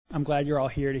I'm glad you're all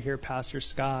here to hear Pastor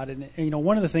Scott. And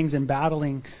one of the things in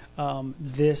battling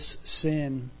this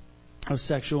sin of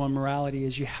sexual immorality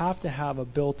is you have to have a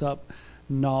built-up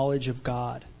knowledge of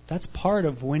God. That's part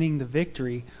of winning the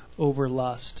victory over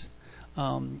lust.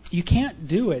 You can't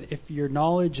do it if your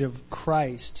knowledge of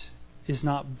Christ is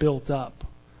not built up.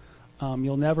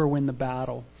 You'll never win the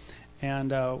battle.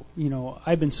 And,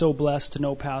 I've been so blessed to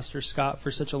know Pastor Scott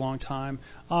for such a long time.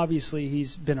 Obviously,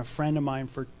 he's been a friend of mine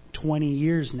for 20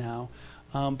 years now.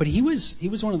 But he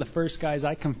was one of the first guys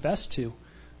I confessed to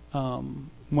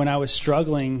when I was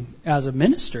struggling as a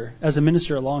minister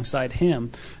alongside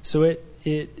him. So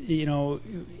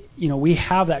we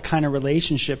have that kind of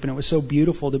relationship, and it was so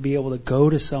beautiful to be able to go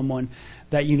to someone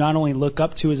that you not only look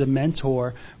up to as a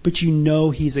mentor, but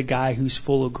he's a guy who's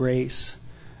full of grace,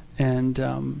 and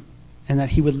that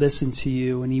he would listen to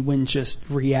you and he wouldn't just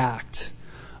react.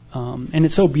 And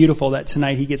it's so beautiful that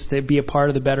tonight he gets to be a part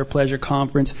of the Better Pleasure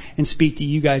Conference and speak to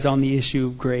you guys on the issue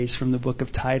of grace from the book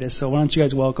of Titus. So why don't you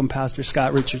guys welcome Pastor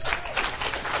Scott Richards.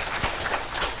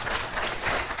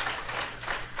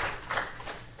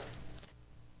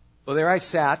 Well, there I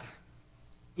sat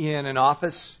in an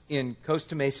office in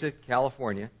Costa Mesa,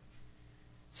 California,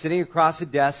 sitting across a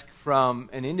desk from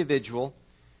an individual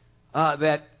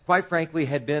that, quite frankly,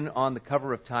 had been on the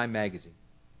cover of Time magazine.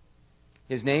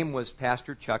 His name was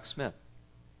Pastor Chuck Smith.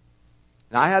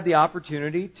 And I had the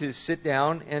opportunity to sit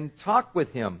down and talk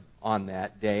with him on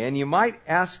that day. And you might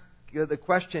ask the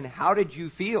question, how did you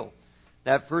feel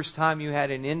that first time you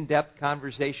had an in-depth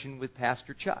conversation with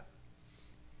Pastor Chuck?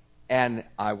 And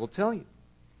I will tell you,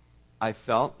 I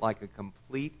felt like a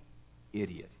complete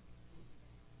idiot.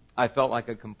 I felt like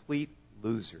a complete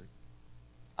loser.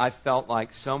 I felt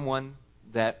like someone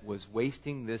that was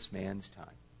wasting this man's time.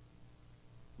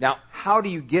 Now, how do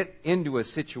you get into a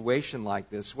situation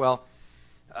like this? Well,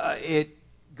 it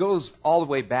goes all the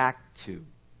way back to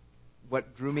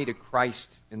what drew me to Christ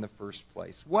in the first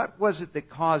place. What was it that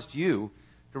caused you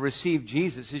to receive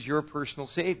Jesus as your personal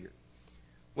Savior?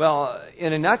 Well,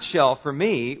 in a nutshell, for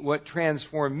me, what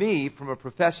transformed me from a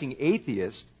professing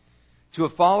atheist to a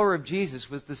follower of Jesus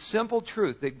was the simple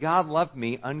truth that God loved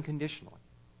me unconditionally.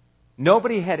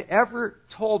 Nobody had ever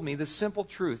told me the simple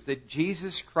truth that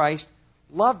Jesus Christ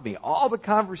loved me. All the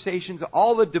conversations,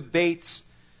 all the debates,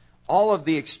 all of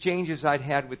the exchanges I'd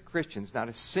had with Christians, not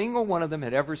a single one of them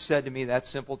had ever said to me that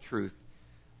simple truth: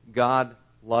 God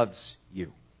loves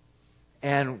you.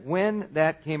 And when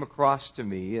that came across to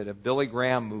me at a Billy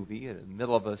Graham movie, in the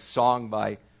middle of a song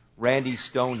by Randy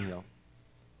Stonehill,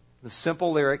 the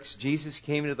simple lyrics, Jesus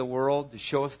came into the world to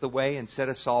show us the way and set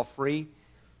us all free.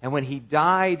 And when he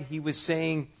died, he was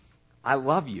saying, I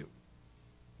love you.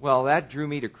 Well, that drew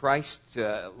me to Christ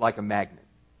like a magnet.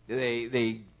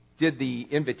 They did the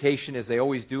invitation, as they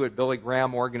always do at Billy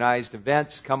Graham organized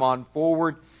events, come on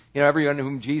forward. Everyone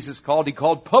whom Jesus called, he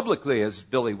called publicly, as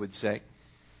Billy would say.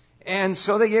 And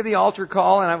so they gave the altar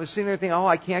call, and I was sitting there thinking,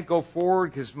 I can't go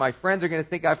forward because my friends are going to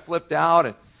think I flipped out.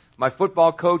 And my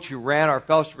football coach who ran our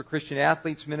Fellowship of Christian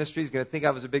Athletes ministry is going to think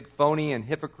I was a big phony and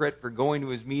hypocrite for going to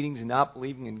his meetings and not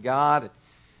believing in God.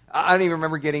 I don't even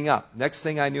remember getting up. Next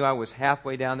thing I knew, I was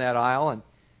halfway down that aisle, and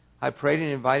I prayed and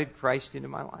invited Christ into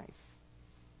my life.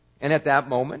 And at that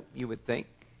moment, you would think,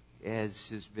 as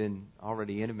has been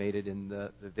already intimated in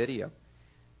the video,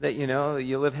 that,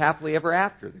 you live happily ever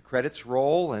after. The credits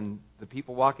roll and the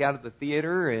people walk out of the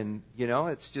theater and,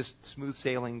 it's just smooth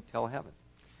sailing till heaven.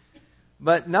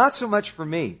 But not so much for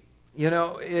me.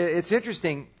 It's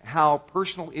interesting how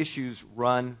personal issues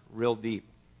run real deep,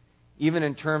 even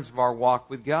in terms of our walk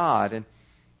with God. And,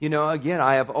 again,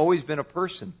 I have always been a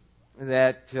person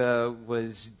that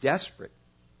was desperate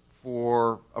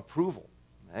for approval.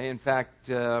 In fact,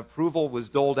 approval was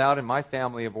doled out in my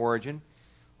family of origin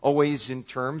always in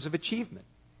terms of achievement.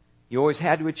 You always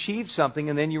had to achieve something,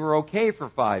 and then you were okay for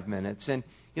 5 minutes. And,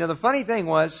 the funny thing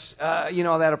was,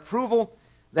 that approval,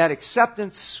 that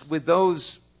acceptance with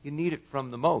those you need it from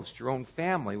the most, your own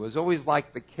family, was always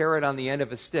like the carrot on the end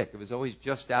of a stick. It was always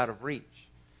just out of reach.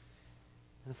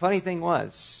 And the funny thing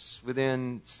was,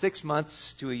 within 6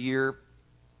 months to a year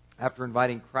after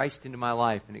inviting Christ into my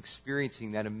life and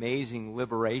experiencing that amazing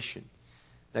liberation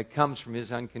that comes from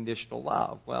his unconditional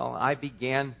love, well, I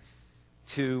began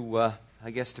to,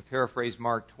 to paraphrase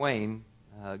Mark Twain,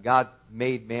 God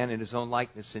made man in his own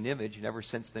likeness and image, and ever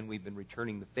since then we've been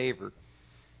returning the favor.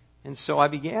 And so I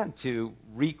began to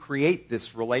recreate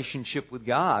this relationship with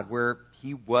God where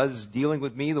he was dealing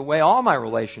with me the way all my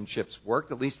relationships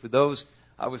worked, at least with those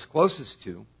I was closest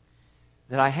to,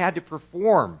 that I had to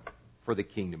perform for the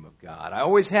kingdom of God. I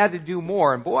always had to do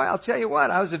more. And boy, I'll tell you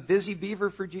what, I was a busy beaver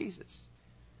for Jesus.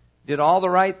 did all the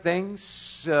right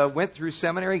things, went through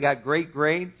seminary, got great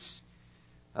grades,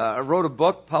 wrote a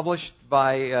book published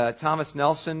by Thomas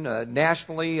Nelson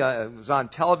nationally, was on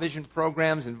television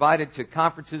programs, invited to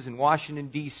conferences in Washington,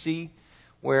 D.C.,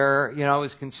 where, I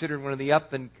was considered one of the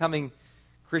up-and-coming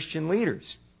Christian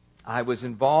leaders. I was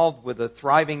involved with a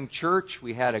thriving church.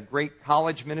 We had a great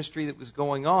college ministry that was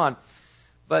going on.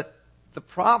 But the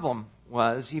problem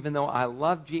was, even though I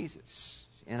loved Jesus,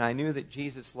 and I knew that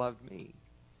Jesus loved me,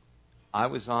 I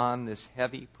was on this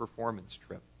heavy performance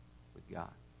trip with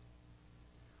God.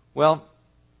 Well,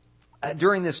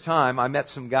 during this time, I met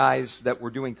some guys that were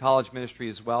doing college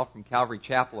ministry as well from Calvary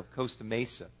Chapel of Costa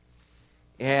Mesa.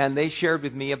 And they shared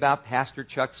with me about Pastor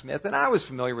Chuck Smith. And I was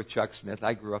familiar with Chuck Smith.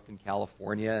 I grew up in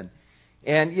California.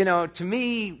 And to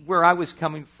me, where I was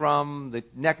coming from, the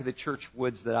neck of the church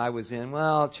woods that I was in,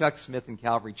 well, Chuck Smith and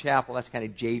Calvary Chapel, that's kind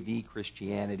of JV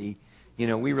Christianity.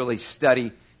 We really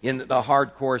study in the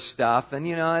hardcore stuff. And,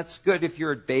 it's good if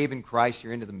you're a babe in Christ,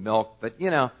 you're into the milk. But,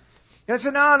 I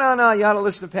said, no, you ought to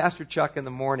listen to Pastor Chuck in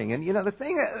the morning. And, the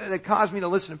thing that caused me to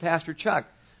listen to Pastor Chuck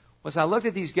was I looked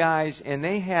at these guys, and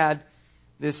they had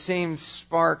this same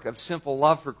spark of simple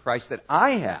love for Christ that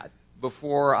I had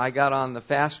before I got on the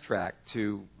fast track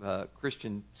to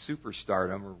Christian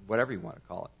superstardom, or whatever you want to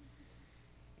call it.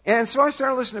 And so I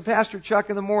started listening to Pastor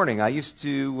Chuck in the morning. I used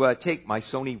to take my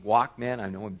Sony Walkman. I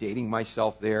know I'm dating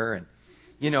myself there.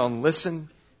 And listen.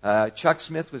 Chuck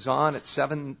Smith was on at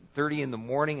 7:30 in the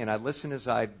morning, and I'd listen as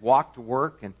I'd walk to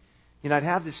work. And I'd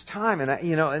have this time,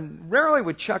 and rarely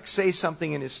would Chuck say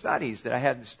something in his studies that I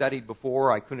hadn't studied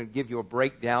before. I couldn't give you a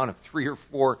breakdown of 3 or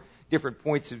 4 different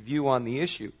points of view on the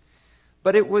issue.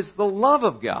 But it was the love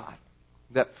of God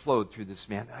that flowed through this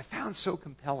man that I found so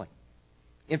compelling.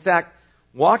 In fact,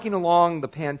 walking along the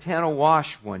Pantano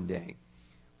Wash one day,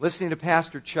 listening to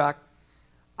Pastor Chuck,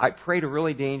 I prayed a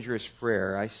really dangerous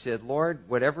prayer. I said, Lord,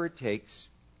 whatever it takes,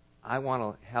 I want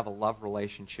to have a love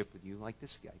relationship with you like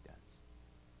this guy does.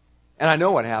 And I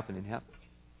know what happened in heaven.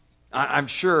 I'm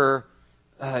sure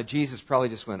Jesus probably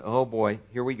just went, oh boy,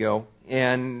 here we go.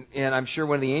 And I'm sure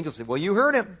one of the angels said, well, you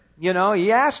heard him.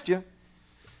 He asked you.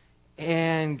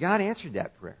 And God answered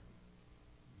that prayer.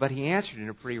 But He answered it in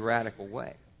a pretty radical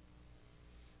way.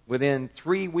 Within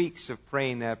 3 weeks of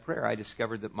praying that prayer, I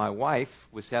discovered that my wife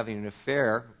was having an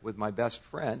affair with my best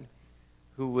friend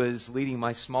who was leading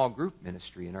my small group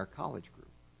ministry in our college group.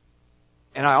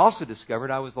 And I also discovered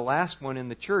I was the last one in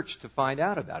the church to find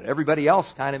out about it. Everybody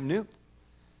else kind of knew.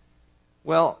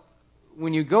 Well,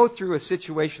 when you go through a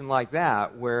situation like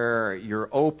that where you're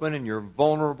open and you're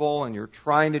vulnerable and you're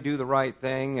trying to do the right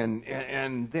thing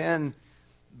and then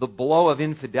the blow of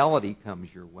infidelity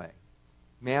comes your way,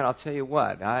 man, I'll tell you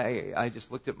what, I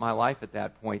just looked at my life at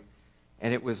that point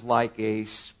and it was like a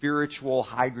spiritual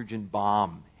hydrogen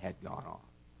bomb had gone off.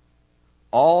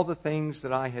 All the things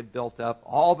that I had built up,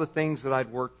 all the things that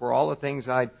I'd worked for, all the things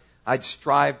I'd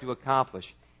strived to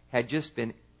accomplish had just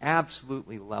been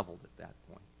absolutely leveled at that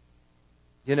point.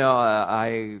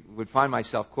 I would find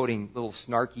myself quoting little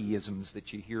snarkyisms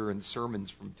that you hear in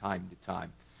sermons from time to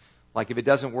time. Like, if it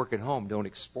doesn't work at home, don't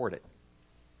export it.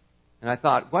 And I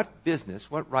thought, what business,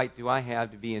 what right do I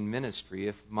have to be in ministry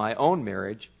if my own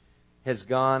marriage has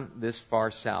gone this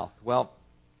far south? Well,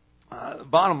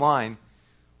 bottom line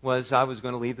was I was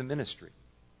going to leave the ministry.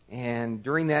 And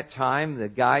during that time, the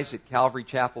guys at Calvary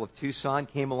Chapel of Tucson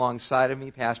came alongside of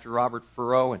me, Pastor Robert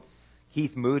Furrow and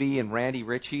Keith Moody and Randy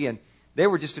Ritchie, and they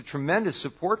were just a tremendous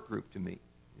support group to me.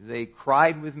 They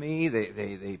cried with me.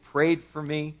 They prayed for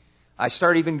me. I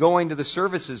started even going to the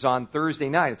services on Thursday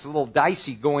night. It's a little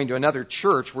dicey going to another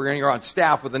church where you're on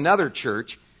staff with another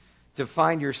church to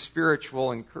find your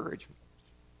spiritual encouragement.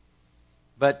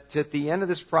 But at the end of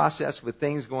this process, with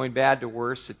things going bad to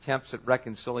worse, attempts at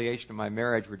reconciliation of my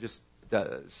marriage were just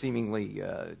seemingly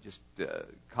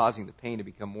causing the pain to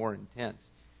become more intense.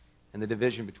 And the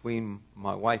division between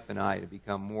my wife and I to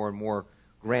become more and more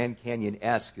Grand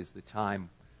Canyon-esque as the time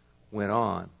went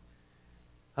on.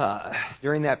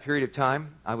 During that period of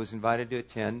time, I was invited to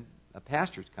attend a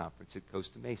pastor's conference at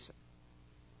Costa Mesa.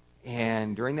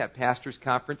 And during that pastor's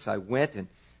conference, I went and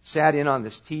sat in on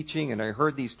this teaching, and I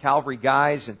heard these Calvary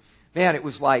guys, and man, it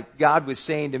was like God was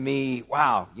saying to me,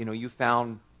 wow, you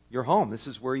found your home. This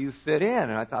is where you fit in.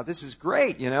 And I thought, this is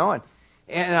great,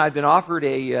 and I'd been offered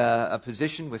a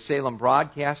position with Salem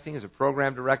Broadcasting as a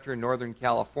program director in Northern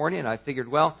California, and I figured,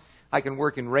 well, I can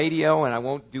work in radio, and I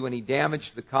won't do any damage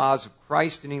to the cause of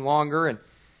Christ any longer,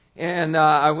 and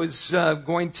I was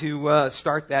going to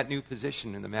start that new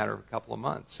position in the matter of a couple of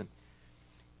months.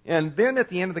 And then at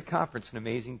the end of the conference, an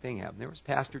amazing thing happened. There was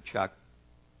Pastor Chuck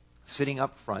sitting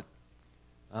up front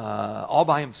all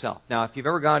by himself. Now, if you've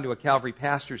ever gone to a Calvary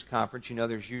Pastors Conference, you know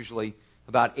there's usually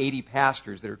about 80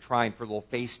 pastors that are trying for a little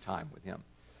FaceTime with him.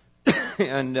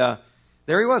 And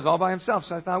there he was, all by himself.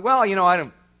 So I thought, well, I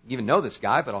don't even know this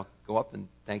guy, but I'll go up and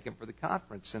thank him for the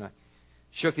conference. And I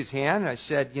shook his hand, and I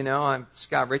said, I'm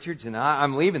Scott Richards, and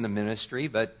I'm leaving the ministry,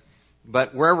 but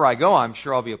wherever I go, I'm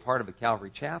sure I'll be a part of a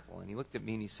Calvary chapel. And he looked at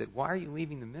me and he said, why are you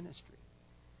leaving the ministry?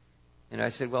 And I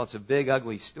said, well, it's a big,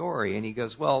 ugly story. And he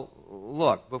goes, well,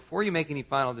 look, before you make any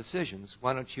final decisions,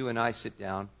 why don't you and I sit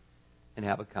down and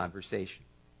have a conversation?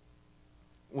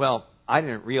 Well, I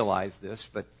didn't realize this,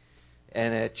 but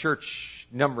in a church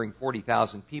numbering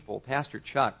 40,000 people, Pastor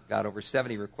Chuck got over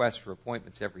 70 requests for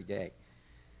appointments every day.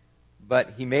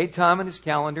 But he made time on his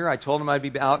calendar. I told him I'd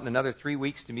be out in another 3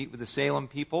 weeks to meet with the Salem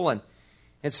people.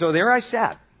 And so there I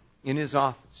sat in his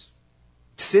office,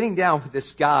 sitting down with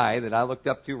this guy that I looked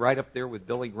up to right up there with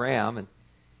Billy Graham.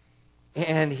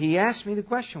 And he asked me the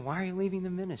question, why are you leaving the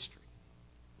ministry?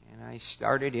 And I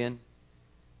started in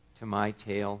to my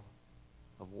tale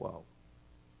of woe.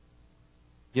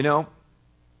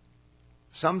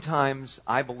 Sometimes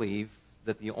I believe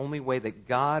that the only way that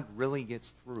God really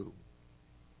gets through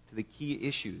to the key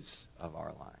issues of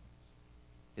our lives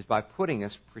is by putting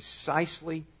us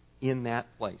precisely in that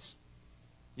place.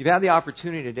 You've had the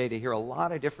opportunity today to hear a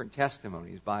lot of different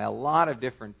testimonies by a lot of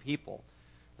different people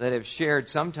that have shared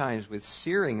sometimes with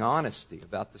searing honesty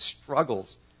about the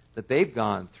struggles that they've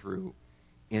gone through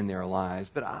in their lives.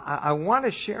 But I want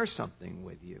to share something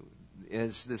with you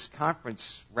as this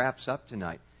conference wraps up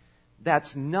tonight.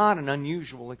 That's not an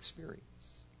unusual experience.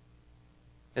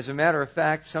 As a matter of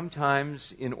fact,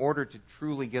 sometimes in order to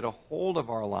truly get a hold of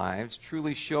our lives,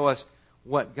 truly show us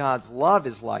what God's love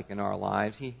is like in our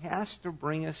lives, He has to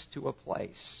bring us to a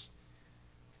place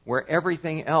where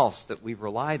everything else that we've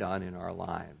relied on in our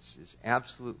lives is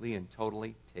absolutely and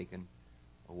totally taken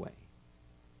away.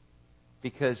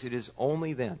 Because it is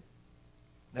only then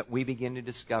that we begin to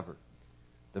discover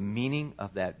the meaning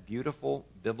of that beautiful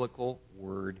biblical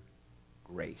word,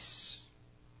 grace.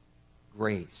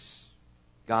 Grace.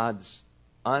 God's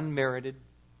unmerited,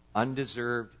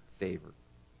 undeserved favor.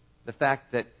 The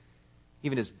fact that,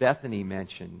 even as Bethany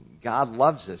mentioned, God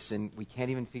loves us and we can't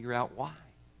even figure out why.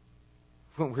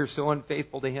 When we're so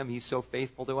unfaithful to Him, He's so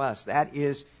faithful to us. That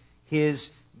is His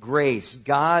grace.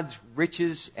 God's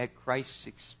riches at Christ's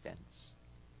expense.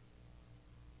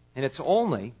 And it's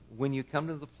only when you come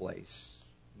to the place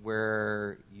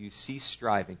where you cease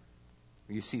striving,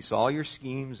 where you cease all your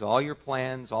schemes, all your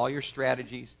plans, all your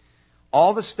strategies,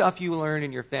 all the stuff you learn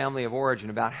in your family of origin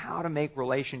about how to make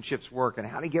relationships work and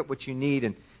how to get what you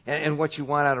need and what you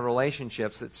want out of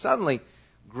relationships, that suddenly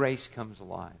grace comes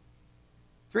alive.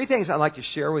 3 things I'd like to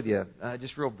share with you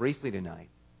just real briefly tonight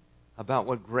about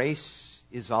what grace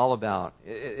is all about.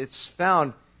 It's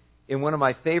found in one of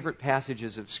my favorite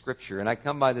passages of Scripture, and I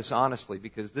come by this honestly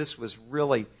because this was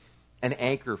really an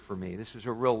anchor for me. This was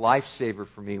a real lifesaver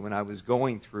for me when I was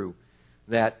going through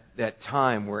that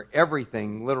time where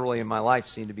everything literally in my life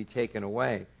seemed to be taken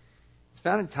away. It's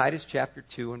found in Titus chapter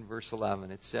 2 and verse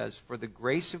 11. It says, "For the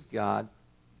grace of God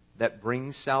that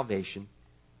brings salvation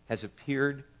has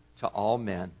appeared to all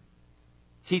men,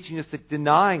 teaching us that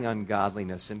denying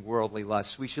ungodliness and worldly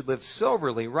lusts, we should live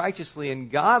soberly, righteously, and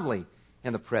godly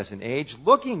in the present age,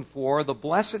 looking for the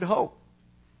blessed hope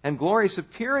and glorious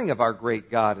appearing of our great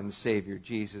God and Savior,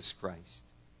 Jesus Christ,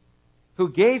 who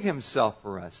gave Himself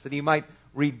for us, that He might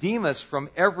redeem us from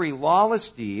every lawless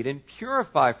deed and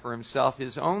purify for Himself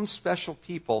His own special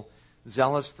people,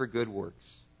 zealous for good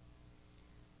works."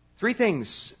 3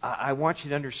 things I want you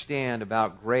to understand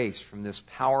about grace from this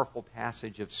powerful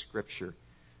passage of Scripture.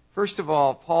 First of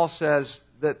all, Paul says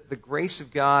that the grace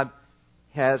of God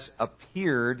has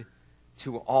appeared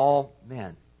to all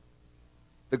men.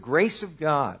 The grace of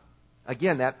God,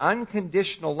 again, that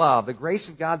unconditional love, the grace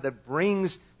of God that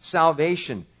brings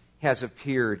salvation has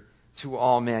appeared to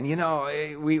all men.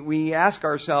 We ask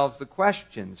ourselves the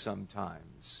question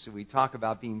sometimes. We talk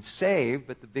about being saved,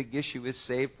 but the big issue is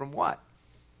saved from what?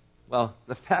 Well,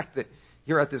 the fact that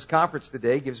you're at this conference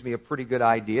today gives me a pretty good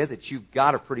idea that you've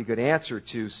got a pretty good answer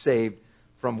to saved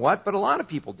from what, but a lot of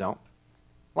people don't.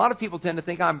 A lot of people tend to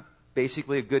think I'm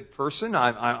basically a good person.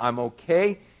 I'm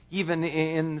okay, even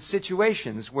in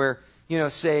situations where,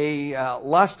 say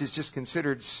lust is just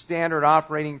considered standard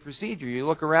operating procedure. You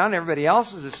look around, everybody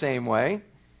else is the same way.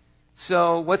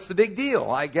 So what's the big deal?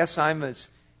 I guess I'm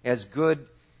as good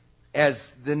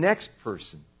as the next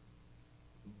person.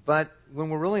 But when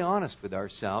we're really honest with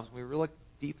ourselves, we look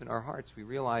deep in our hearts, we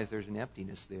realize there's an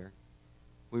emptiness there.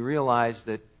 We realize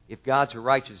that if God's a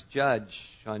righteous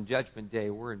judge on Judgment Day,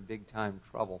 we're in big time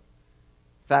trouble.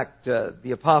 In fact,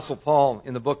 the Apostle Paul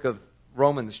in the book of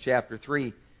Romans chapter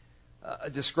 3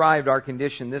 described our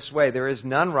condition this way. There is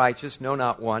none righteous, no,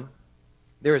 not one.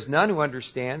 There is none who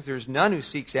understands. There is none who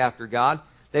seeks after God.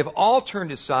 They've all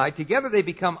turned aside. Together they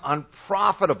become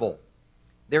unprofitable.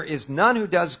 There is none who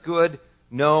does good,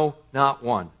 no, not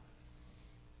one.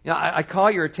 Now, I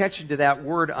call your attention to that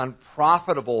word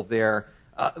unprofitable there.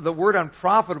 The word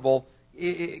unprofitable,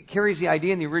 it carries the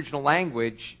idea in the original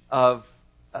language of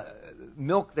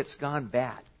milk that's gone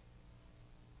bad.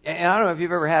 And I don't know if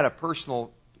you've ever had a personal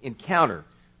encounter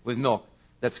with milk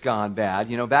that's gone bad.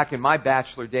 You know, back in my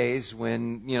bachelor days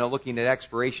when, looking at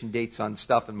expiration dates on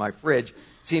stuff in my fridge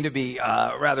seemed to be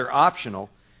rather optional.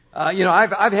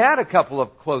 I've had a couple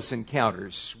of close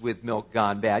encounters with milk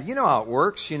gone bad. You know how it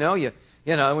works. When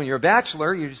you're a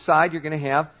bachelor, you decide you're going to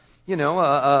have,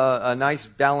 a nice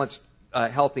balanced,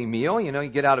 healthy meal. You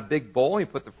get out a big bowl, you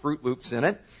put the Fruit Loops in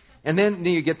it, and then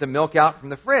you get the milk out from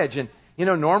the fridge. And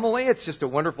normally it's just a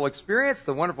wonderful experience.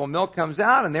 The wonderful milk comes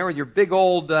out, and there with your big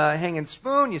old hanging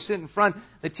spoon, you sit in front of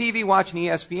the TV watching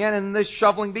ESPN, and this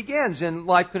shoveling begins, and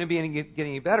life couldn't get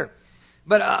any better.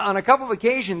 But on a couple of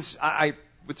occasions, I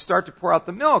would start to pour out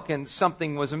the milk, and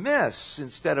something was amiss.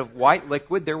 Instead of white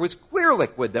liquid, there was clear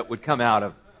liquid that would come out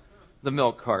of the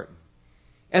milk carton.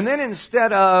 And then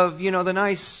instead of, the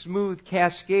nice smooth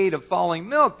cascade of falling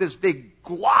milk, this big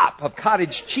glop of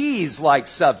cottage cheese-like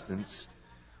substance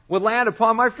would land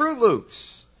upon my Fruit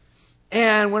Loops.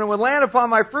 And when it would land upon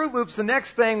my Fruit Loops, the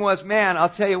next thing was, man, I'll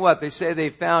tell you what, they say they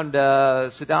found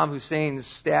Saddam Hussein's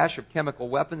stash of chemical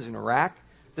weapons in Iraq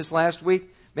this last week.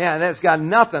 Man, that's got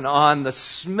nothing on the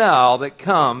smell that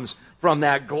comes from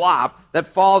that glop that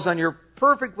falls on your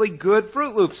perfectly good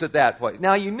Fruit Loops at that point.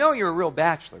 Now, you're a real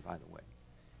bachelor, by the way.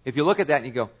 If you look at that and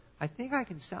you go, I think I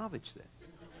can salvage this.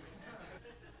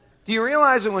 Do you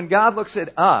realize that when God looks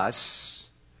at us,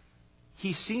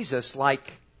 He sees us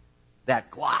like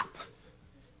that glop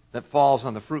that falls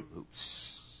on the Fruit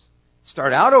Loops.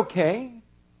 Start out okay,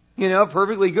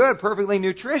 perfectly good, perfectly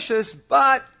nutritious,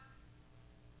 but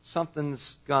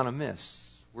something's gone amiss.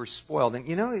 We're spoiled.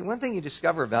 And one thing you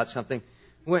discover about something,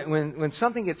 when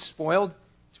something gets spoiled,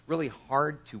 it's really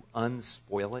hard to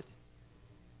unspoil it.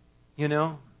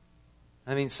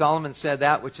 Solomon said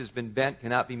that which has been bent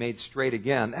cannot be made straight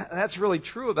again. That's really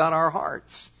true about our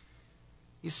hearts.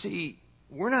 You see,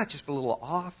 we're not just a little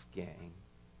off, gang.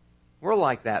 We're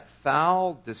like that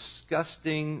foul,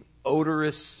 disgusting,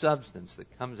 odorous substance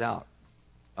that comes out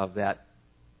of that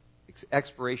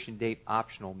expiration date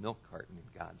optional milk carton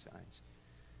in God's eyes.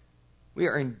 We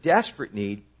are in desperate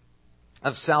need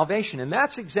of salvation, and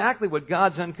that's exactly what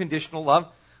God's unconditional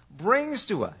love brings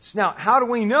to us. Now, how do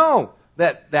we know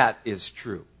that is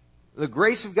true? The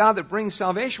grace of God that brings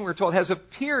salvation, we're told, has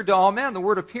appeared to all men. The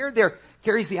word appeared there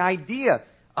carries the idea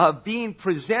of being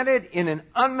presented in an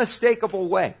unmistakable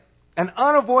way, an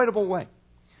unavoidable way.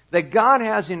 That God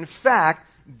has in fact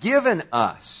given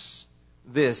us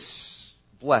this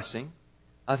blessing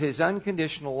of His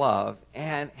unconditional love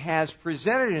and has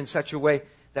presented it in such a way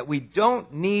that we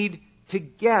don't need to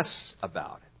guess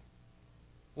about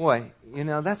it. Boy,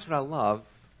 that's what I love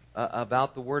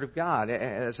about the Word of God.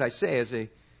 As I say, as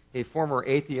a former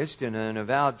atheist and an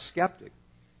avowed skeptic,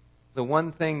 the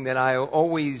one thing that I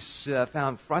always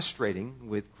found frustrating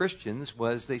with Christians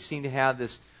was they seem to have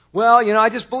this, I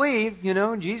just believe,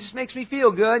 Jesus makes me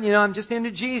feel good, I'm just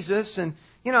into Jesus, and,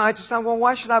 I just thought,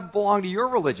 why should I belong to your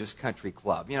religious country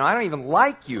club? I don't even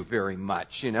like you very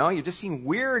much, you just seem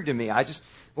weird to me.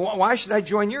 Why should I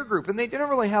join your group? And they didn't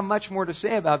really have much more to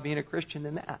say about being a Christian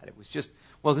than that. It was just,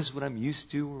 this is what I'm used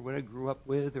to, or what I grew up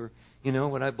with, or,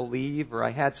 what I believe, or I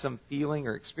had some feeling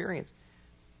or experience.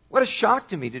 What a shock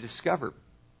to me to discover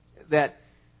that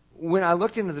when I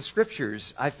looked into the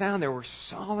Scriptures, I found there were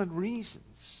solid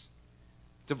reasons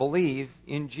to believe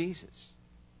in Jesus.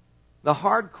 The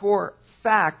hardcore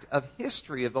fact of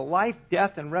history of the life,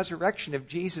 death, and resurrection of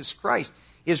Jesus Christ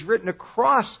is written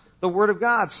across the Word of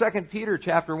God. 2 Peter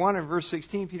chapter 1 and verse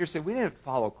 16, Peter said, we didn't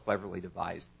follow cleverly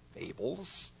devised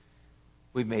fables.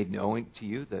 We made known to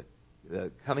you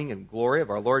the coming and glory of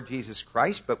our Lord Jesus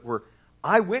Christ, but we're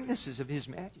eyewitnesses of His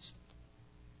majesty.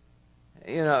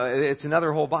 It's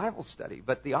another whole Bible study,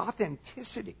 but the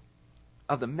authenticity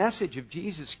of the message of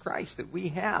Jesus Christ that we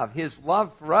have, His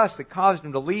love for us that caused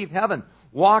Him to leave heaven,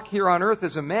 walk here on earth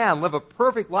as a man, live a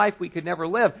perfect life we could never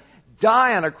live,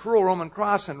 die on a cruel Roman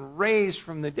cross, and raise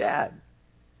from the dead,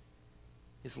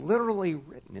 is literally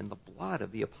written in the blood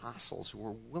of the apostles who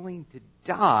were willing to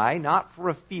die, not for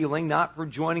a feeling, not for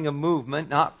joining a movement,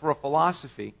 not for a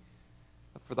philosophy,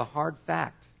 but for the hard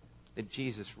fact that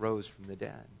Jesus rose from the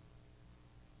dead.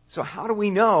 So how do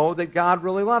we know that God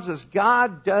really loves us?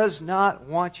 God does not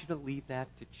want you to leave that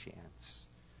to chance.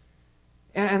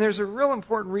 And there's a real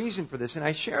important reason for this. And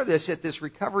I share this at this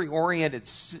recovery-oriented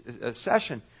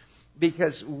session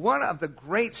because one of the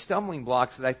great stumbling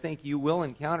blocks that I think you will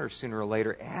encounter sooner or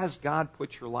later as God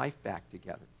puts your life back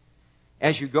together,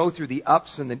 as you go through the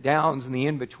ups and the downs and the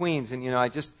in-betweens. And, I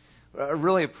just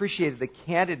really appreciated the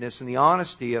candidness and the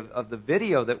honesty of the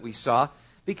video that we saw,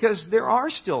 because there are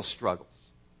still struggles.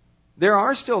 There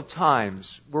are still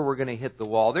times where we're going to hit the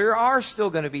wall. There are still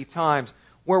going to be times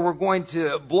where we're going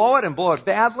to blow it and blow it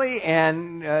badly.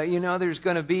 And, there's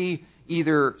going to be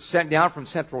either sent down from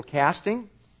central casting,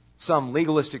 some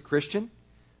legalistic Christian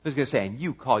who's going to say, and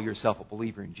you call yourself a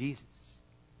believer in Jesus.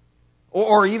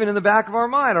 Or even in the back of our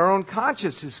mind, our own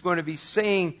conscience is going to be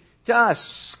saying to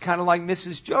us, kind of like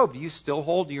Mrs. Job, do you still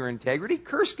hold to your integrity?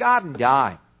 Curse God and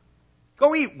die.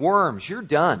 Go eat worms. You're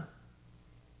done.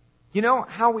 You know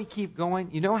how we keep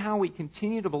going? You know how we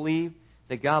continue to believe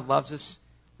that God loves us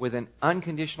with an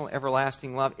unconditional,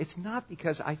 everlasting love? It's not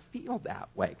because I feel that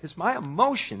way, because my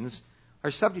emotions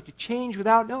are subject to change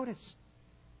without notice.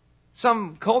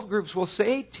 Some cult groups will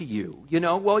say to you,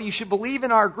 well, you should believe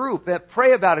in our group,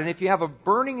 pray about it, and if you have a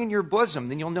burning in your bosom,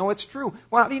 then you'll know it's true.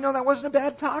 Well, how do you know that wasn't a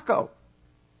bad taco?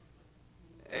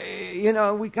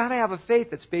 We've got to have a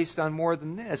faith that's based on more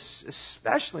than this,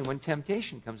 especially when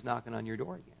temptation comes knocking on your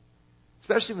door again.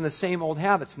 Especially when the same old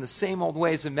habits and the same old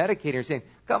ways of medicating are saying,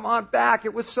 come on back,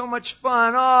 it was so much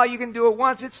fun. Oh, you can do it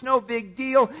once, it's no big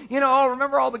deal.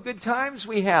 Remember all the good times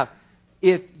we have.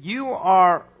 If you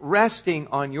are resting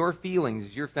on your feelings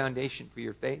as your foundation for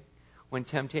your faith, when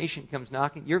temptation comes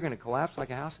knocking, you're going to collapse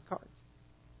like a house of cards.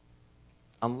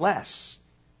 Unless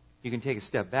you can take a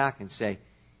step back and say,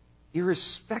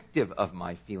 irrespective of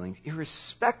my feelings,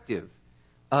 irrespective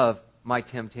of my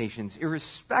temptations,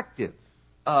 irrespective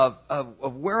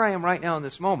of where I am right now in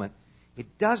this moment,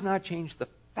 it does not change the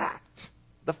fact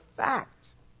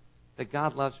that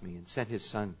God loves me and sent His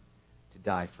Son to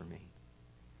die for me.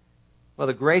 Well,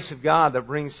 the grace of God that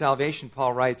brings salvation,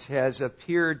 Paul writes, has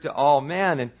appeared to all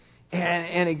men.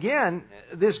 And again,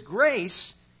 this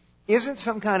grace isn't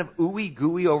some kind of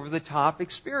ooey-gooey, over-the-top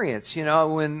experience.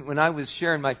 When I was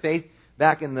sharing my faith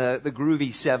back in the groovy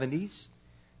 70s,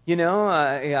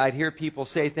 I'd hear people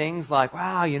say things like,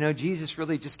 wow, Jesus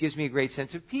really just gives me a great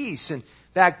sense of peace. And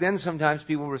back then, sometimes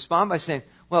people would respond by saying,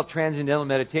 well, transcendental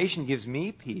meditation gives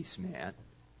me peace, man.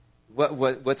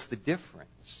 What's the difference?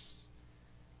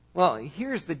 Well,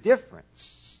 here's the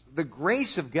difference. The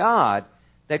grace of God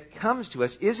that comes to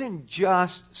us isn't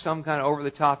just some kind of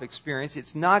over-the-top experience.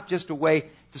 It's not just a way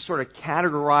to sort of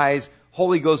categorize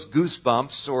Holy Ghost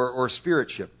goosebumps or spirit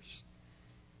shivers.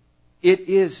 It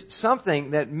is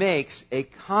something that makes a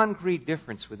concrete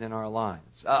difference within our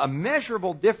lives, a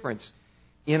measurable difference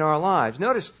in our lives.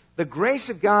 Notice, the grace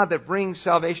of God that brings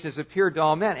salvation has appeared to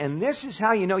all men, and this is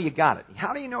how you know you got it.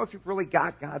 How do you know if you've really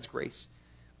got God's grace?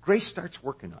 Grace starts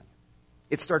working on you.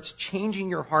 It starts changing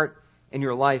your heart and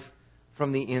your life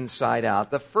from the inside out.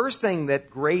 The first thing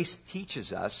that grace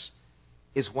teaches us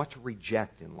is what to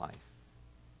reject in life.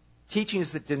 Teaching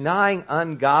us that denying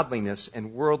ungodliness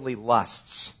and worldly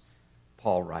lusts,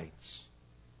 Paul writes.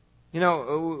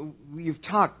 You've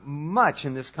talked much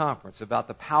in this conference about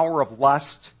the power of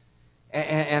lust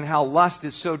and how lust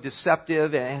is so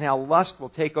deceptive and how lust will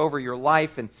take over your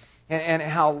life and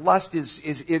how lust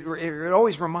it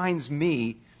always reminds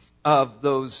me of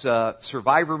those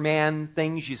Survivor Man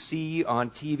things you see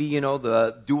on TV,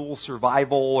 the dual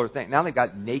survival or thing. Now they've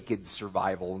got naked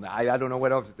survival. I don't know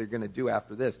what else they're going to do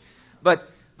after this. But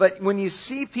when you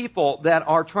see people that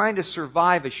are trying to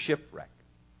survive a shipwreck,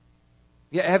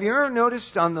 have you ever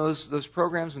noticed on those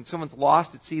programs when someone's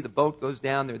lost at sea, the boat goes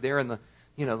down, they're there in the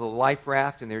life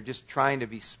raft and they're just trying to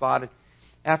be spotted.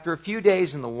 After a few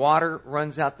days and the water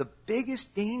runs out, the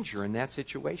biggest danger in that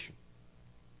situation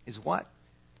is what?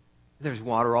 There's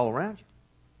water all around you,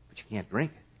 but you can't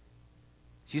drink it.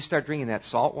 So you start drinking that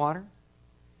salt water,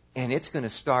 and it's going to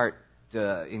start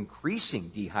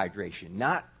increasing dehydration,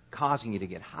 not causing you to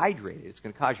get hydrated. It's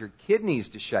going to cause your kidneys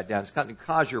to shut down. It's going to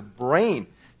cause your brain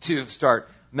to start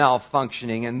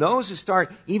malfunctioning. And those who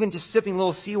start even just sipping a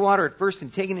little seawater at first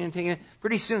and taking it,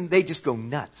 pretty soon they just go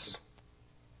nuts.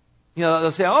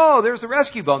 They'll say, oh, there's the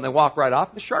rescue boat, and they walk right off,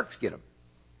 and the sharks get them.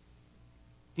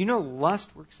 Do you know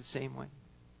lust works the same way?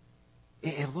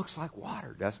 It looks like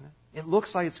water, doesn't it? It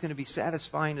looks like it's going to be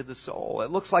satisfying to the soul. It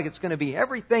looks like it's going to be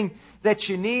everything that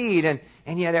you need,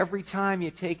 and yet every time you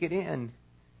take it in,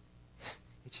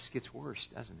 it just gets worse,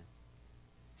 doesn't it?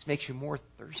 It just makes you more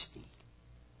thirsty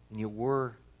than you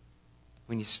were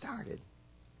when you started.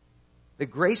 The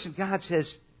grace of God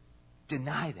says,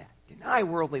 deny that. Deny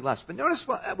worldly lust. But notice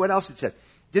what else it says.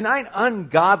 Deny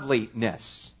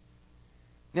ungodliness.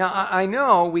 Now, I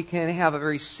know we can have a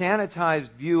very sanitized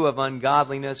view of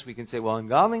ungodliness. We can say, well,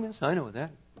 ungodliness, I know what that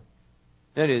is.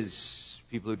 That is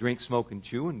people who drink, smoke, and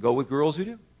chew and go with girls who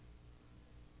do.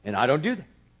 And I don't do that.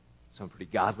 Some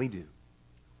pretty godly do.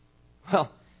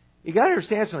 Well, you got to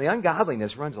understand something.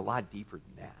 Ungodliness runs a lot deeper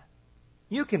than that.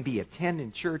 You can be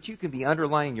attending church. You can be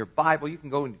underlining your Bible. You can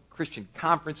go into Christian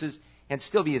conferences and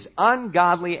still be as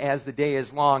ungodly as the day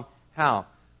is long. How?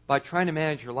 By trying to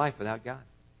manage your life without God.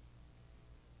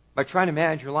 By trying to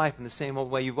manage your life in the same old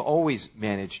way you've always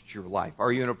managed your life.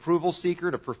 Are you an approval seeker,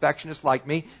 a perfectionist like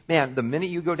me? Man, the minute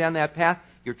you go down that path,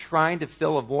 you're trying to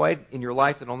fill a void in your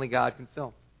life that only God can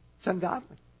fill. It's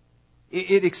ungodly.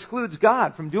 It excludes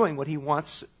God from doing what He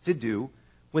wants to do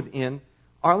within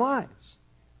our lives.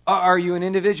 Are you an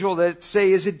individual that,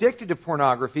 say, is addicted to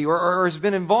pornography or has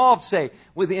been involved, say,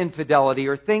 with infidelity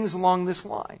or things along this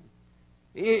line?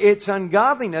 It's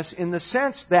ungodliness in the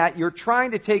sense that you're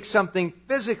trying to take something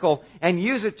physical and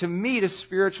use it to meet a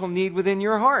spiritual need within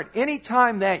your heart.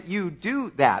 Anytime that you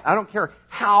do that, I don't care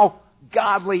how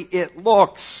godly it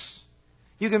looks.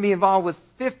 You can be involved with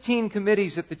 15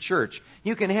 committees at the church.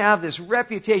 You can have this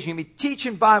reputation. You can be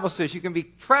teaching Bible studies. You can be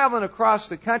traveling across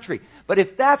the country. But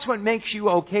if that's what makes you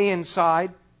okay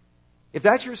inside, if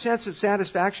that's your sense of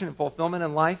satisfaction and fulfillment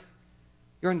in life,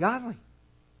 you're ungodly.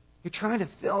 You're trying to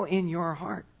fill in your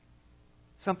heart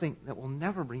something that will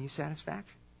never bring you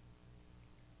satisfaction.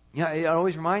 You know, it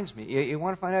always reminds me, you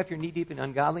want to find out if you're knee-deep in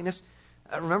ungodliness?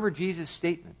 Remember Jesus'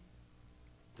 statement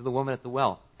to the woman at the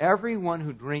well. Everyone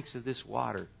who drinks of this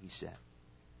water, He said,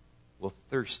 will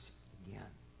thirst again.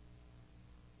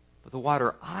 But the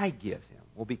water I give him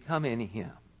will become in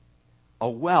him a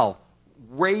well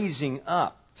raising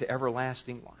up to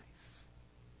everlasting life.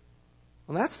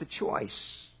 Well, that's the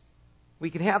choice. We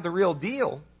can have the real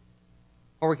deal,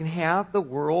 or we can have the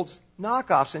world's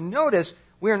knockoffs. And notice,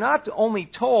 we are not only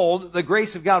told the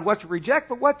grace of God what to reject,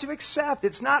 but what to accept.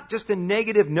 It's not just a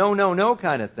negative no, no, no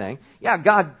kind of thing. Yeah,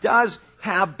 God does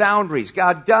have boundaries.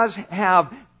 God does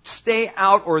have stay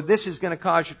out or this is going to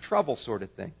cause you trouble sort of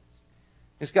thing.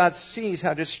 Because God sees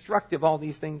how destructive all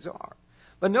these things are.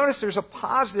 But notice there's a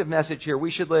positive message here.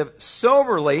 We should live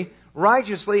soberly,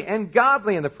 righteously, and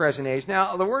godly in the present age.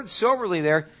 Now, the word soberly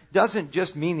there doesn't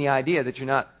just mean the idea that you're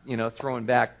not, throwing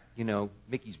back,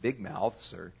 Mickey's Big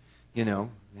Mouths or,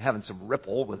 having some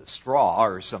Ripple with a straw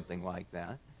or something like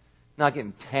that. Not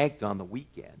getting tanked on the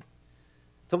weekend.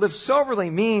 To live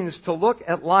soberly means to look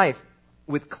at life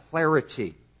with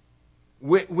clarity,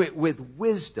 with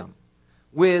wisdom,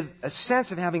 with a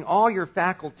sense of having all your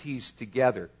faculties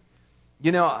together.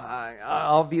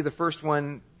 I'll be the first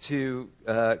one to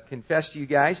confess to you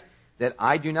guys that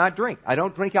I do not drink. I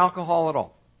don't drink alcohol at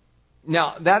all.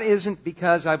 Now, that isn't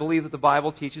because I believe that the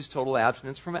Bible teaches total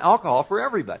abstinence from alcohol for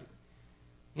everybody.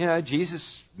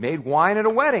 Jesus made wine at a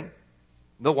wedding.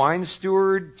 The wine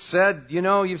steward said,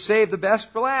 you've saved the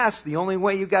best for last. The only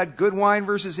way you got good wine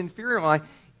versus inferior wine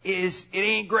is it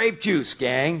ain't grape juice,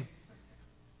 gang.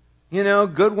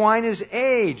 Good wine is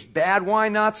aged. Bad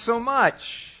wine, not so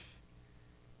much.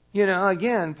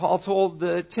 Again, Paul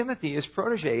told Timothy, his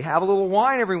protege, have a little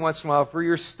wine every once in a while for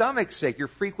your stomach's sake, your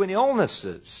frequent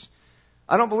illnesses.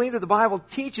 I don't believe that the Bible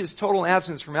teaches total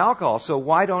abstinence from alcohol, so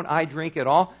why don't I drink at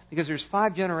all? Because there's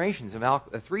 3 generations, of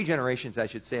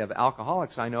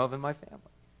alcoholics I know of in my family.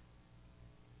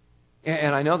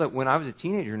 And I know that when I was a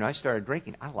teenager and I started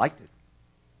drinking, I liked it.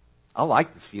 I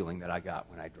liked the feeling that I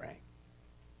got when I drank.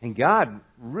 And God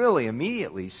really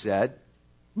immediately said,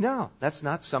 no, that's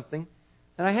not something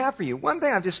that I have for you. One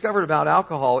thing I've discovered about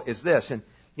alcohol is this, and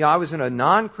I was in a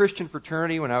non-Christian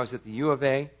fraternity when I was at the U of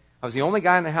A. I was the only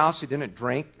guy in the house who didn't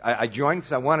drink. I joined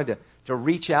because I wanted to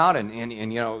reach out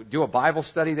and do a Bible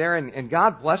study there, and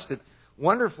God blessed it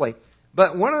wonderfully.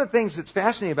 But one of the things that's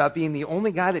fascinating about being the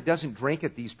only guy that doesn't drink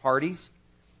at these parties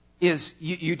is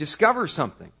you discover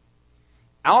something.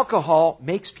 Alcohol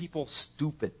makes people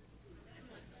stupid.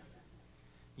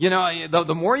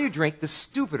 The more you drink, the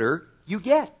stupider you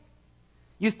get.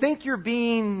 You think you're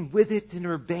being with it and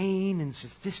urbane and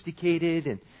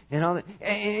sophisticated and all that,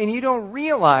 and you don't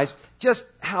realize just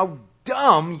how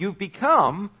dumb you've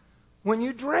become when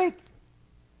you drink.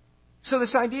 So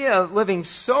this idea of living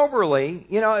soberly,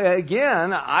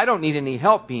 again, I don't need any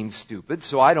help being stupid,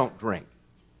 so I don't drink.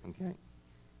 Okay?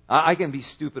 I can be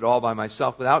stupid all by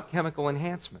myself without chemical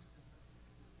enhancement.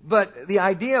 But the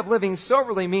idea of living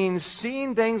soberly means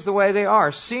seeing things the way they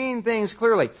are, seeing things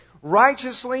clearly.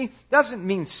 Righteously doesn't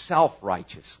mean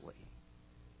self-righteously.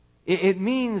 It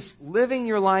means living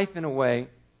your life in a way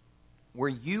where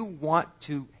you want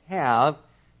to have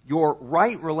your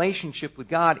right relationship with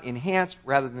God enhanced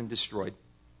rather than destroyed,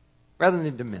 rather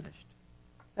than diminished.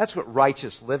 That's what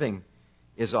righteous living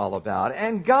is all about.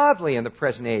 And godly in the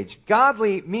present age.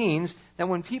 Godly means that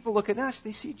when people look at us,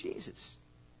 they see Jesus.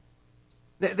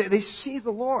 They see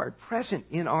the Lord present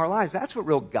in our lives. That's what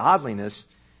real godliness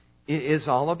is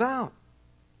all about.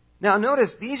 Now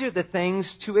notice, these are the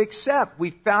things to accept. We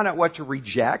found out what to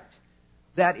reject.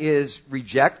 That is,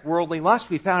 reject worldly lust.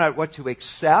 We found out what to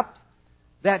accept.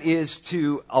 That is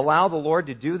to allow the Lord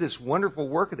to do this wonderful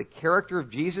work of the character of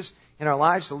Jesus in our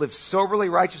lives, to live soberly,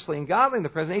 righteously, and godly in the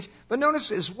present age. But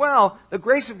notice as well, the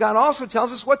grace of God also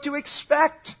tells us what to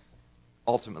expect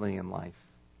ultimately in life.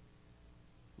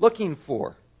 Looking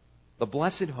for the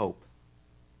blessed hope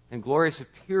and glorious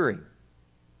appearing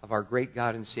of our great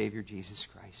God and Savior, Jesus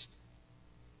Christ.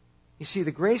 You see,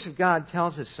 the grace of God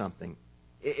tells us something.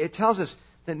 It tells us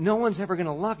that no one's ever going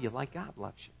to love you like God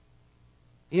loves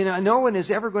you. You know, no one is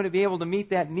ever going to be able to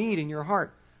meet that need in your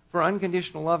heart for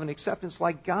unconditional love and acceptance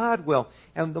like God will.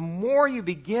 And the more you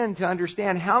begin to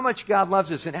understand how much God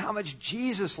loves us and how much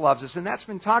Jesus loves us, and that's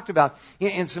been talked about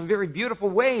in some very beautiful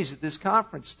ways at this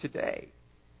conference today,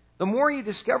 the more you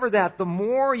discover that, the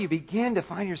more you begin to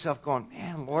find yourself going,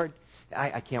 man, Lord,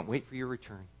 I can't wait for your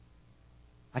return.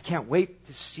 I can't wait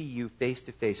to see you face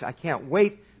to face. I can't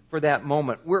wait for that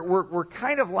moment. We're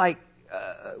kind of like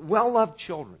well-loved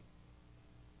children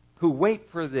who wait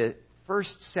for the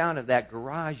first sound of that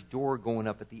garage door going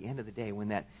up at the end of the day when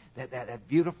that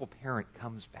beautiful parent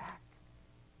comes back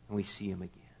and we see him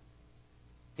again.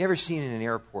 You ever seen in an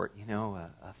airport,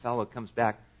 a fellow comes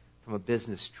back from a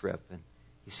business trip and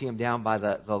you see him down by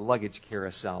the luggage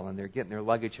carousel and they're getting their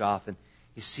luggage off and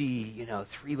you see,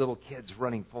 3 little kids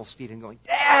running full speed and going,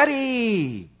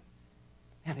 Daddy!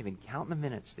 Man, they've been counting the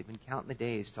minutes. They've been counting the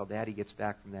days till Daddy gets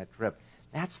back from that trip.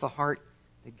 That's the heart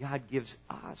that God gives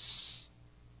us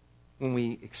when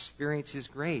we experience His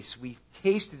grace. We've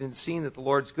tasted and seen that the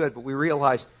Lord's good, but we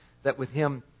realize that with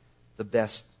Him, the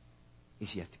best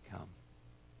is yet to come.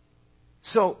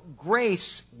 So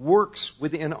grace works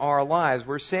within our lives.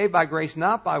 We're saved by grace,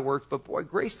 not by works, but boy,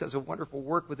 grace does a wonderful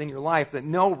work within your life that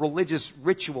no religious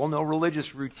ritual, no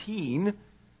religious routine,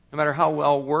 no matter how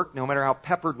well worked, no matter how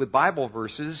peppered with Bible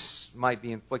verses might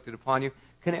be inflicted upon you,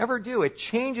 can ever do. It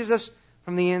changes us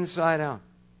from the inside out.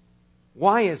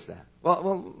 Why is that?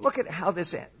 Well, look at how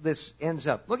this ends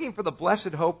up. Looking for the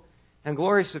blessed hope and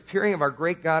glorious appearing of our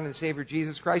great God and Savior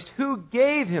Jesus Christ, who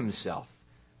gave Himself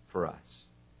for us.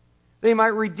 That He might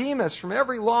redeem us from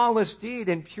every lawless deed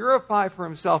and purify for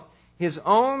Himself His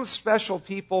own special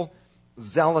people,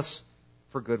 zealous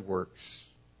for good works.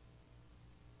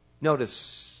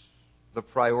 Notice the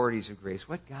priorities of grace.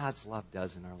 What God's love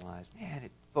does in our lives. Man,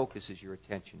 it focuses your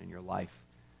attention in your life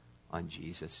on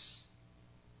Jesus.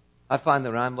 I find that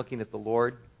when I'm looking at the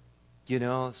Lord,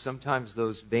 sometimes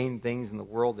those vain things in the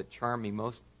world that charm me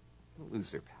most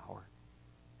lose their power.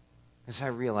 Because I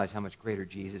realize how much greater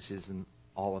Jesus is than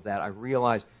all of that. I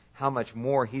realize how much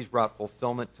more He's brought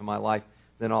fulfillment to my life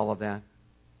than all of that.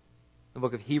 The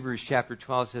book of Hebrews chapter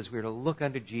 12 says we are to look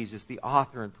unto Jesus, the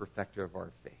author and perfecter of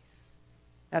our faith.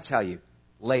 That's how you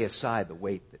lay aside the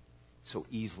weight that so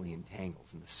easily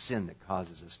entangles and the sin that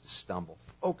causes us to stumble.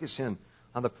 Focus in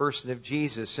on the person of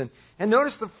Jesus. And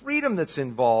notice the freedom that's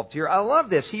involved here. I love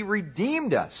this. He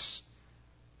redeemed us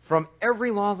from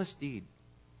every lawless deed.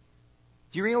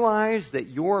 Do you realize that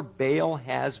your bail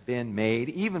has been made?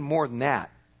 Even more than that,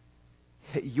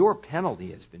 your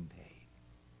penalty has been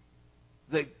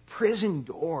paid. The prison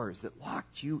doors that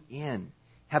locked you in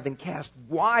have been cast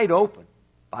wide open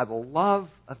by the love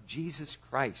of Jesus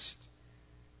Christ.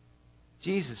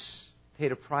 Jesus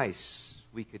paid a price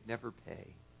we could never pay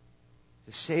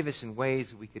to save us in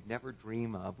ways that we could never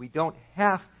dream of. We don't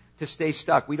have to stay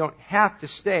stuck. We don't have to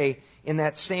stay in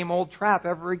that same old trap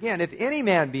ever again. If any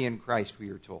man be in Christ,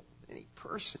 we are told, any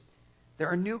person,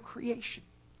 they're a new creation.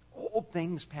 Old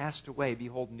things passed away.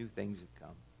 Behold, new things have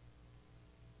come.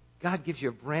 God gives you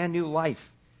a brand new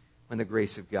life when the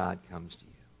grace of God comes to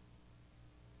you.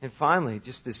 And finally,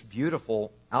 just this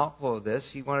beautiful outflow of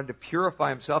this, He wanted to purify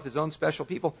Himself, His own special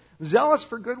people, zealous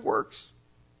for good works.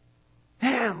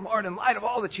 Man, Lord, in light of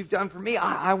all that You've done for me,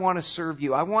 I want to serve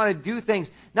You. I want to do things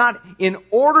not in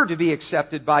order to be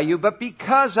accepted by You, but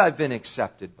because I've been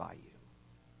accepted by You.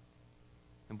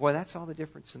 And boy, that's all the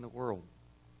difference in the world.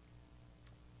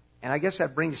 And I guess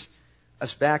that brings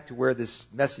us back to where this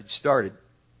message started.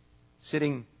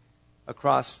 Sitting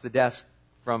across the desk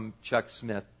from Chuck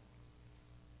Smith,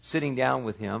 sitting down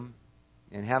with him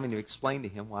and having to explain to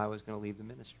him why I was going to leave the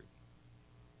ministry.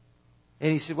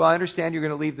 And he said, well, I understand you're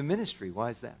going to leave the ministry.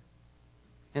 Why is that?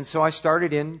 And so I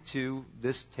started into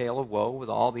this tale of woe with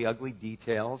all the ugly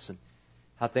details and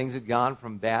how things had gone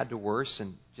from bad to worse.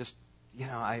 And just,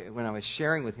 when I was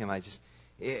sharing with him,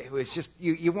 it was just,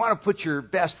 you want to put your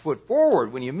best foot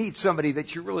forward when you meet somebody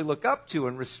that you really look up to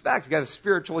and respect. You got a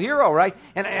spiritual hero, right?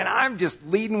 And I'm just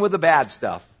leading with the bad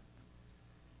stuff.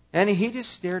 And he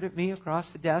just stared at me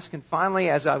across the desk. And finally,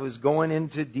 as I was going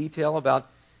into detail about,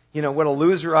 what a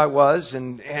loser I was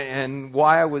and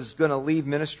why I was going to leave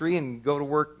ministry and go to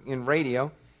work in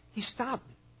radio, he stopped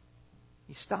me.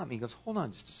 He goes, hold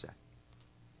on just a sec.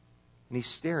 And he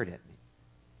stared at me.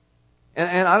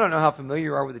 And I don't know how familiar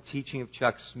you are with the teaching of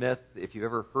Chuck Smith, if you've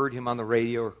ever heard him on the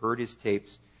radio or heard his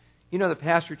tapes. The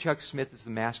pastor Chuck Smith is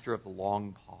the master of the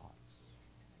long pause.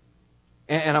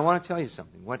 And I want to tell you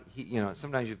something.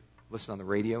 Sometimes you listen on the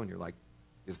radio and you're like,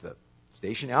 is the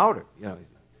station out? Or,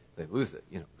 they lose it.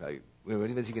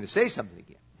 When is he going to say something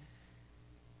again?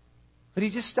 But he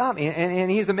just stopped me. And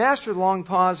he's the master of the long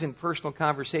pause in personal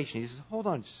conversation. He says, hold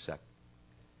on just a second.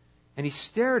 And he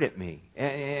stared at me,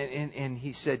 and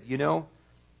he said,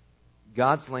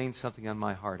 God's laying something on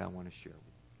my heart I want to share with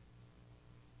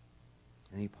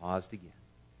you. And he paused again.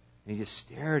 And he just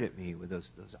stared at me with those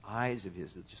eyes of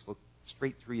his that just looked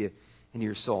straight through you into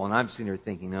your soul. And I'm sitting there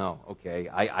thinking, okay,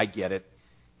 I get it.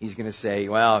 He's going to say,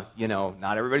 well,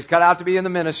 not everybody's cut out to be in the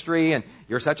ministry, and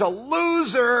you're such a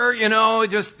loser,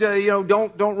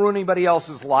 don't ruin anybody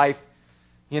else's life.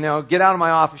 Get out of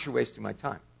my office, you're wasting my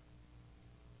time.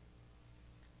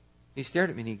 He stared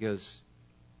at me and he goes,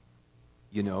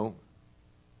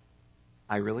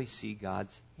 I really see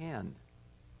God's hand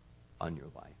on your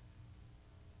life.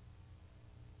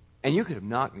 And you could have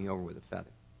knocked me over with a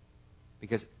feather,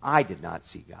 because I did not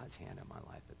see God's hand on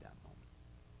my life at that moment.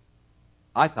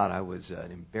 I thought I was an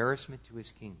embarrassment to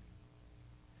his kingdom.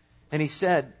 And he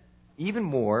said, even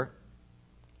more,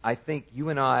 I think you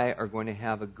and I are going to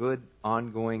have a good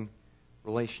ongoing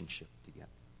relationship together.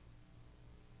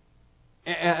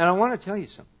 And I want to tell you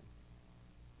something.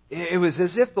 It was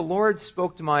as if the Lord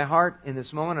spoke to my heart in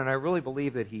this moment, and I really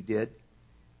believe that he did,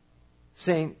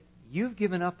 saying, you've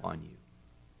given up on you,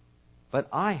 but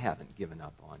I haven't given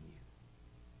up on you.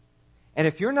 And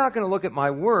if you're not going to look at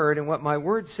my word and what my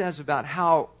word says about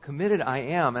how committed I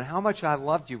am and how much I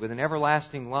loved you with an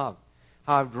everlasting love,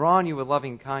 how I've drawn you with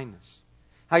loving kindness,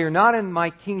 how you're not in my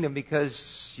kingdom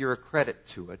because you're a credit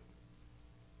to it,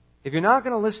 if you're not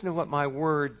going to listen to what my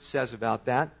word says about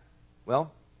that,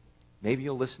 well, maybe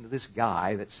you'll listen to this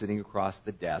guy that's sitting across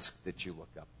the desk that you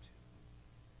look up to.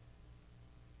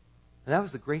 And that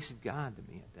was the grace of God to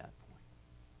me at that point.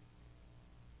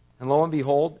 And lo and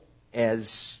behold,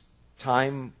 as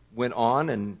time went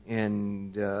on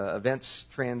and events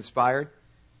transpired,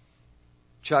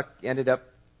 Chuck ended up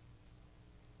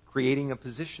creating a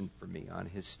position for me on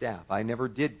his staff. I never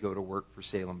did go to work for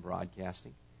Salem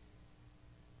Broadcasting.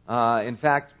 In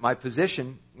fact, my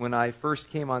position when I first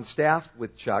came on staff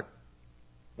with Chuck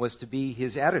was to be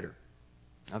his editor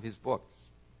of his books.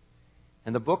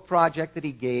 And the book project that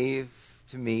he gave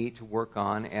to me to work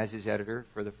on as his editor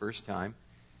for the first time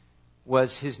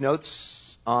was his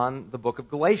notes on the book of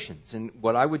Galatians. And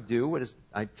what I would do is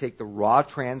I'd take the raw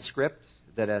transcript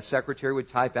that a secretary would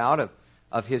type out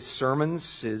of his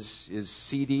sermons, his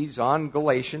CDs on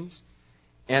Galatians,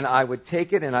 and I would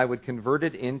take it and I would convert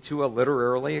it into a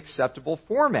literarily acceptable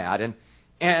format.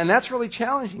 And that's really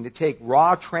challenging, to take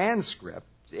raw transcript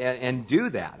and do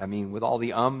that. I mean, with all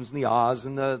the ums and the ahs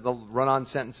and the run-on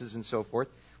sentences and so forth,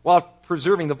 while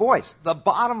preserving the voice. The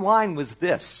bottom line was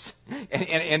this,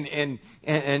 and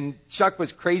Chuck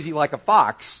was crazy like a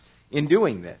fox in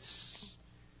doing this.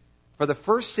 For the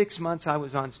first 6 months I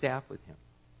was on staff with him,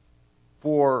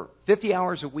 for 50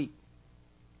 hours a week,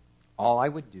 all I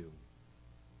would do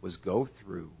was go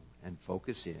through and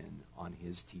focus in on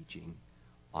his teaching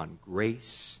on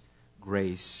grace,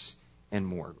 grace, and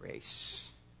more grace.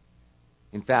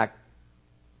 In fact,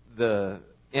 the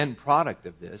end product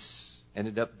of this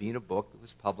ended up being a book that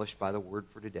was published by the Word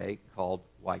for Today called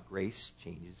Why Grace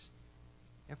Changes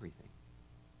Everything.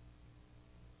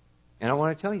 And I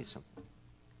want to tell you something.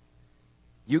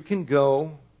 You can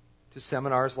go to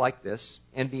seminars like this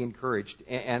and be encouraged,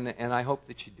 and I hope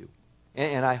that you do.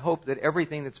 And I hope that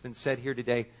everything that's been said here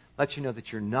today lets you know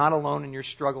that you're not alone in your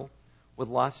struggle with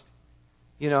lust.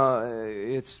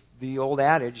 It's the old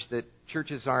adage that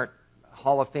churches aren't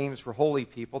Hall of Fames for holy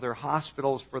people. They're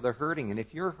hospitals for the hurting. And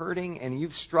if you're hurting and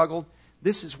you've struggled,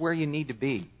 this is where you need to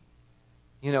be.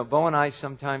 Bo and I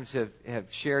sometimes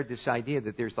have shared this idea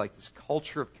that there's like this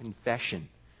culture of confession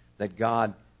that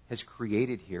God has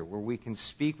created here, where we can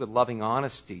speak with loving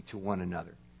honesty to one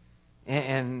another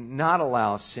and not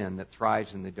allow sin that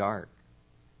thrives in the dark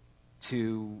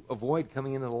to avoid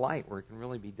coming into the light where it can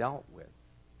really be dealt with.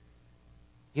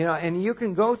 You know, and you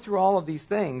can go through all of these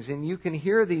things, and you can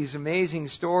hear these amazing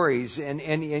stories, and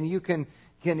you can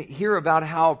hear about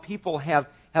how people have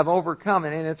overcome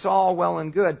it, and it's all well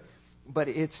and good, but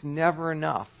it's never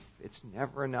enough. It's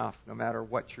never enough, no matter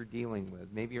what you're dealing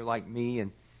with. Maybe you're like me,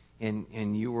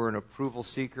 and you were an approval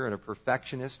seeker and a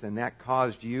perfectionist, and that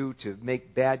caused you to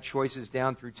make bad choices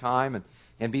down through time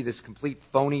and be this complete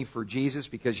phony for Jesus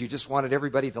because you just wanted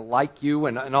everybody to like you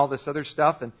and all this other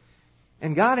stuff.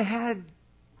 And God had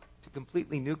to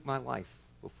completely nuke my life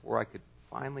before I could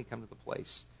finally come to the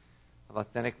place of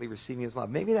authentically receiving His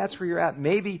love. Maybe that's where you're at.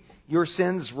 Maybe your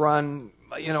sins run,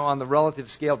 on the relative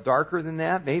scale darker than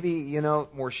that. Maybe,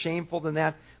 more shameful than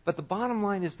that. But the bottom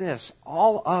line is this.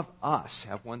 All of us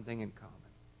have one thing in common.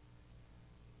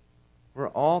 We're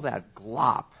all that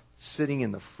glop sitting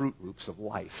in the Fruit Loops of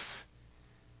life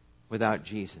without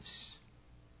Jesus.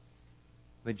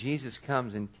 But Jesus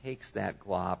comes and takes that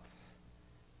glop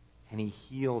and He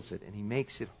heals it, and He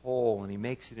makes it whole, and He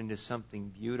makes it into something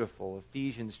beautiful.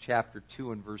 Ephesians chapter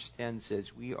 2 and verse 10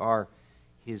 says, we are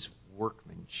His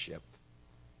workmanship,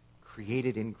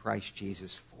 created in Christ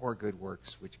Jesus for good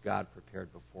works, which God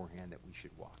prepared beforehand that we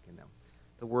should walk in them.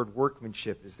 The word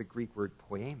workmanship is the Greek word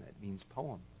poema. It means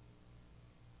poem.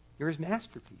 You're His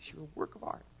masterpiece. You're a work of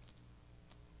art.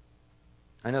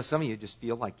 I know some of you just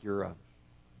feel like you're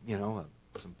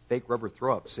some fake rubber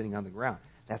throw-up sitting on the ground.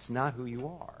 That's not who you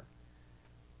are.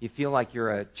 You feel like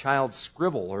you're a child's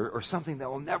scribble or something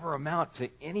that will never amount to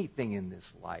anything in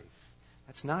this life.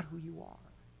 That's not who you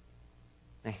are.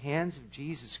 The hands of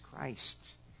Jesus Christ,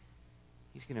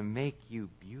 He's going to make you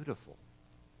beautiful,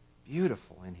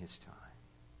 beautiful in His time,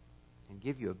 and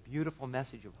give you a beautiful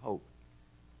message of hope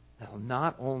that will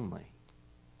not only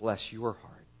bless your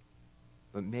heart,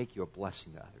 but make you a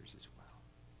blessing to others as well.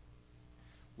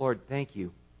 Lord, thank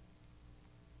You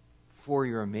for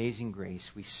Your amazing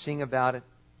grace. We sing about it.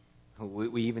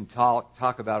 We even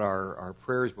talk about our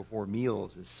prayers before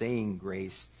meals as saying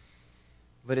grace.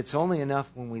 But it's only enough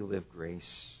when we live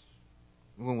grace.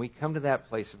 When we come to that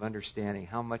place of understanding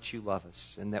how much You love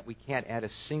us and that we can't add a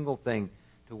single thing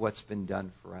to what's been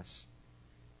done for us.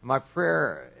 My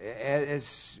prayer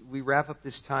as we wrap up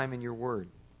this time in Your Word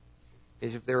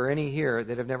is if there are any here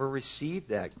that have never received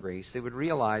that grace, they would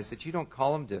realize that You don't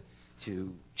call them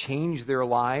to change their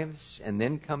lives and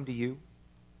then come to You.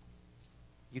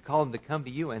 You call them to come to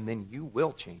You, and then You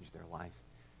will change their life.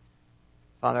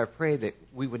 Father, I pray that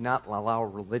we would not allow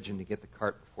religion to get the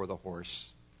cart before the horse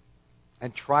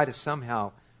and try to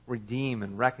somehow redeem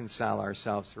and reconcile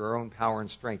ourselves through our own power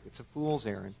and strength. It's a fool's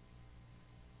errand.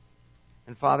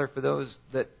 And Father, for those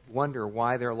that wonder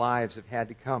why their lives have had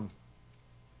to come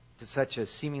to such a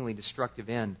seemingly destructive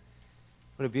end,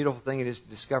 what a beautiful thing it is to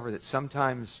discover that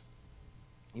sometimes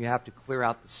You have to clear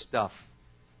out the stuff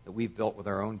that we've built with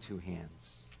our own two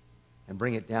hands and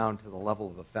bring it down to the level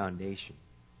of a foundation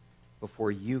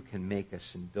before You can make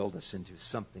us and build us into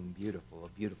something beautiful, a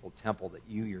beautiful temple that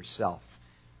You Yourself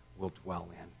will dwell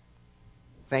in.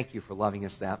 Thank You for loving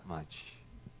us that much.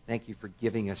 Thank You for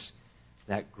giving us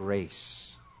that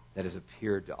grace that has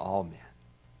appeared to all men.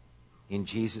 In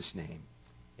Jesus' name,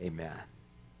 amen.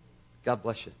 God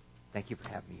bless you. Thank you for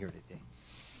having me here today.